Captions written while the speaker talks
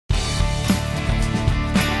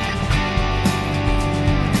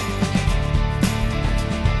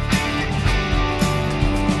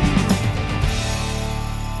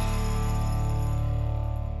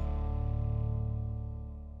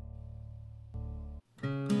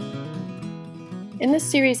In this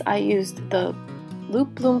series I used the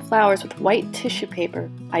loop bloom flowers with white tissue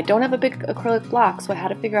paper. I don't have a big acrylic block, so I had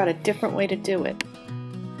to figure out a different way to do it.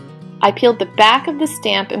 I peeled the back of the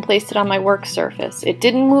stamp and placed it on my work surface. It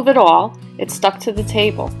didn't move at all, it stuck to the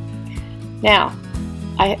table. Now,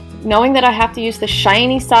 knowing that I have to use the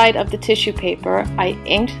shiny side of the tissue paper, I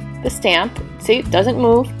inked the stamp. See, it doesn't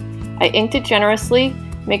move. I inked it generously,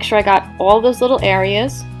 make sure I got all those little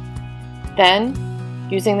areas. Then,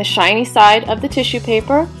 using the shiny side of the tissue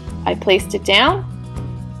paper, I placed it down.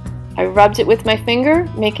 I rubbed it with my finger,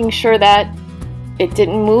 making sure that it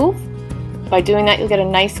didn't move. By doing that, you'll get a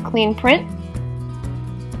nice clean print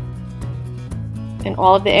in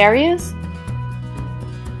all of the areas.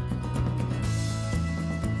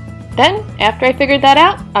 Then, after I figured that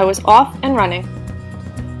out, I was off and running.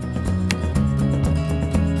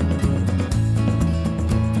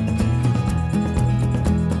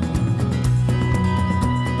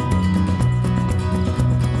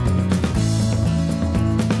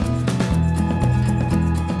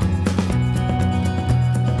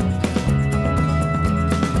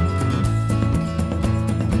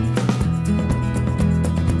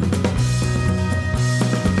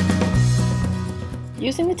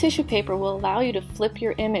 Using the tissue paper will allow you to flip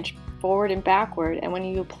your image forward and backward, and when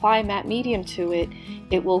you apply matte medium to it,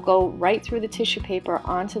 it will go right through the tissue paper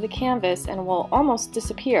onto the canvas and will almost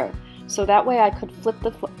disappear. So that way I could flip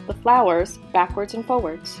the flowers backwards and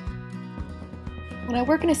forwards. When I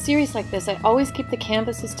work in a series like this, I always keep the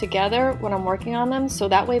canvases together when I'm working on them, so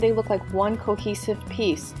that way they look like one cohesive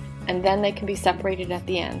piece, and then they can be separated at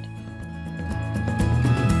the end.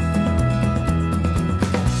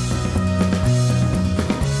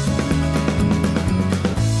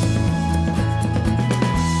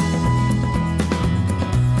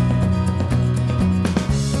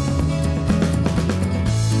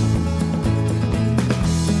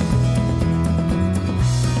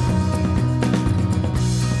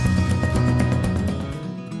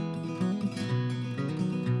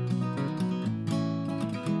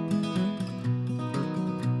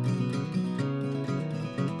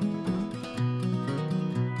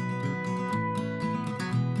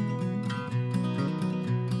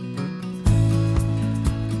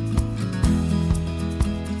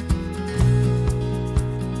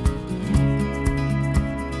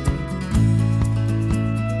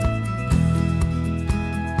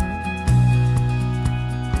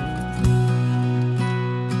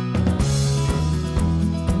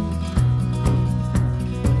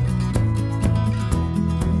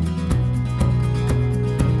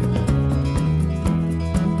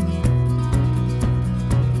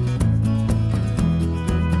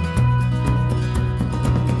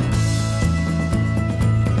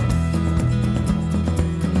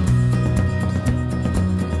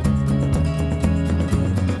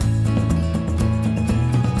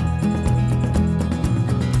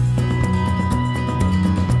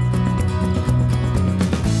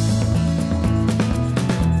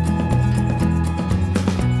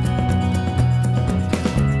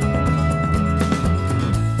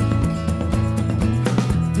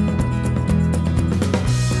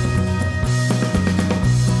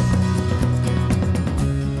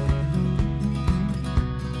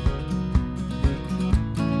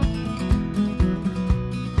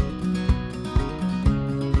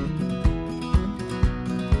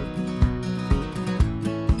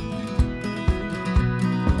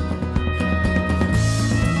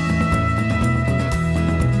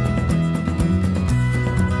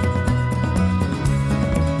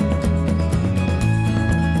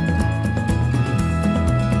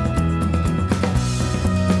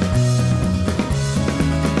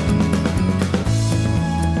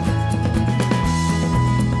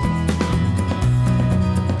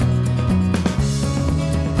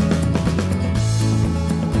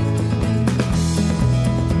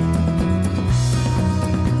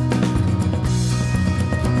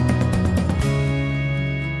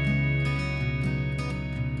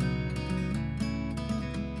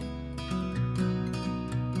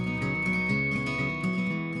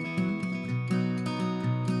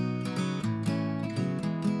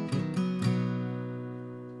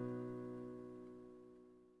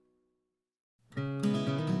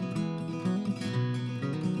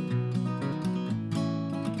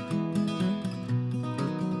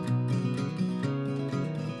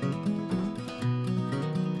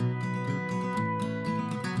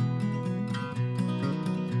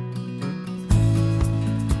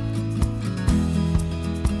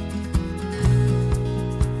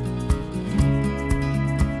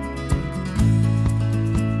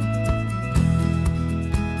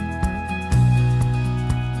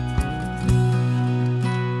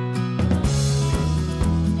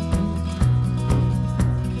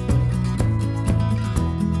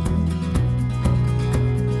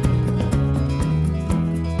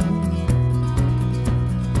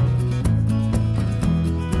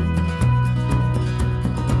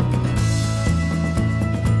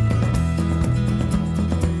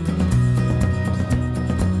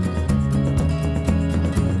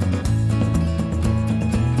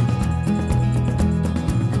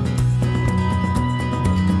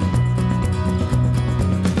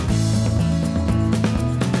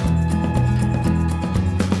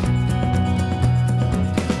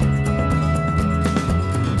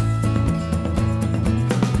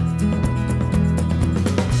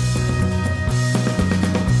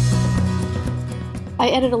 I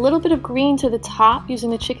added a little bit of green to the top using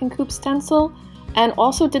the Chicken Coop stencil, and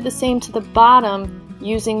also did the same to the bottom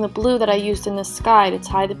using the blue that I used in the sky to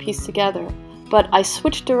tie the piece together. But I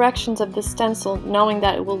switched directions of the stencil knowing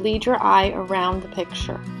that it will lead your eye around the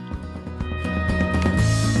picture.